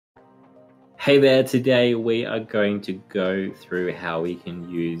Hey there, today we are going to go through how we can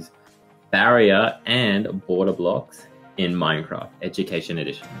use barrier and border blocks in Minecraft Education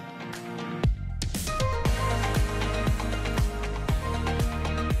Edition.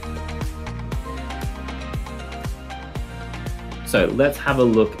 So let's have a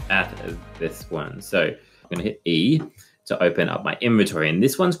look at this one. So I'm going to hit E to open up my inventory, and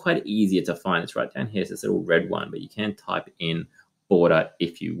this one's quite easier to find. It's right down here. It's this little red one, but you can type in border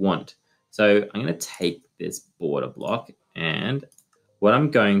if you want. So I'm going to take this border block, and what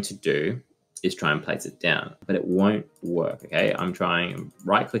I'm going to do is try and place it down, but it won't work, okay? I'm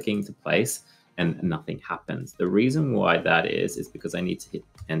right-clicking to place, and nothing happens. The reason why that is because I need to hit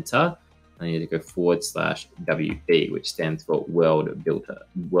enter. I need to go /WB, which stands for World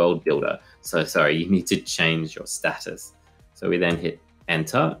Builder. So sorry, you need to change your status. So we then hit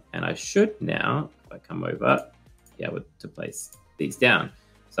enter, and I should now, if I come over, be able to place these down.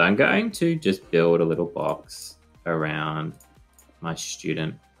 So I'm going to just build a little box around my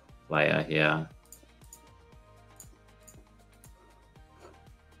student player here.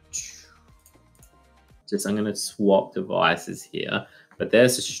 I'm going to swap devices here, but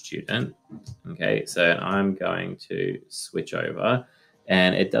there's a student. Okay, so I'm going to switch over,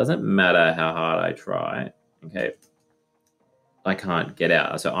 and it doesn't matter how hard I try. Okay, I can't get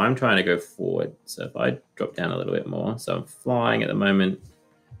out. So I'm trying to go forward. So if I drop down a little bit more, so I'm flying at the moment.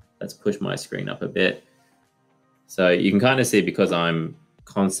 Let's push my screen up a bit. So you can kind of see, because I'm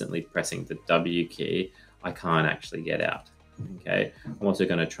constantly pressing the W key, I can't actually get out. Okay, I'm also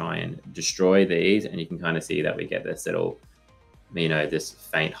going to try and destroy these, and you can kind of see that we get this little, this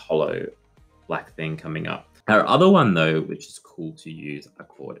faint hollow black thing coming up. Our other one though, which is cool to use, are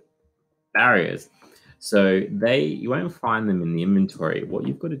called barriers. So you won't find them in the inventory. What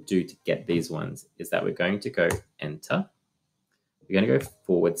you've got to do to get these ones is that we're going to go enter. We're going to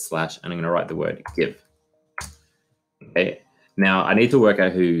go /, and I'm going to write the word give. Okay. Now I need to work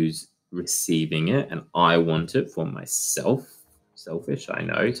out who's receiving it, and I want it for myself. Selfish, I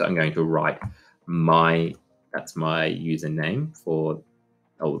know. So I'm going to write that's my username for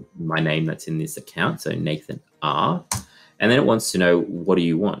my name that's in this account. So Nathan R. And then it wants to know, what do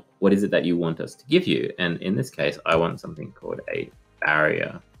you want? What is it that you want us to give you? And in this case, I want something called a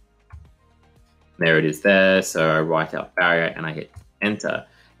barrier. There it is there. So I write out barrier and I hit enter.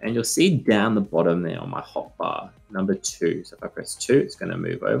 And you'll see down the bottom there on my hotbar, number 2. So if I press 2, it's going to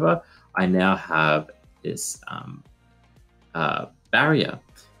move over. I now have this barrier.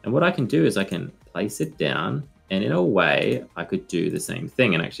 And what I can do is I can place it down, and in a way I could do the same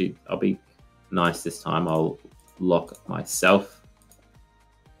thing. And actually, I'll be nice this time. I'll lock myself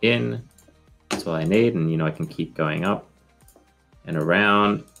in. That's all I need. And, I can keep going up and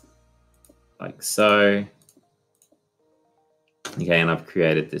around like so. Okay, and I've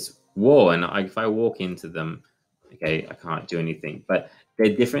created this wall, and if I walk into them, okay, I can't do anything. But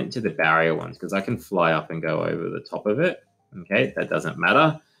they're different to the barrier ones, because I can fly up and go over the top of it. Okay, that doesn't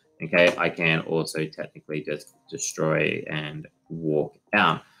matter. Okay, I can also technically just destroy and walk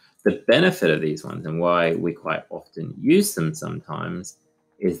out. The benefit of these ones, and why we quite often use them sometimes,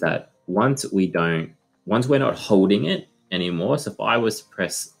 is that once we're not holding it anymore, so if I was to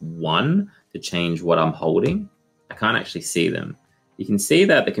press 1 to change what I'm holding, I can't actually see them. You can see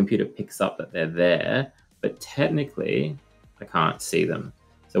that the computer picks up that they're there, but technically I can't see them.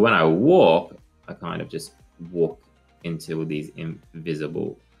 So when I walk, I kind of just walk into these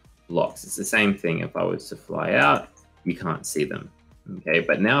invisible blocks. It's the same thing if I was to fly out, you can't see them. Okay,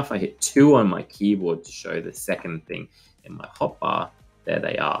 but now if I hit 2 on my keyboard to show the second thing in my hotbar, there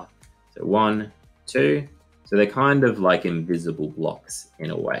they are. So 1, 2, so they're kind of like invisible blocks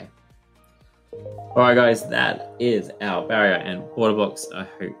in a way. All right, guys, that is our barrier and border blocks. I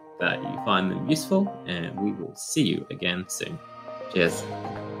hope that you find them useful, and we will see you again soon. Cheers.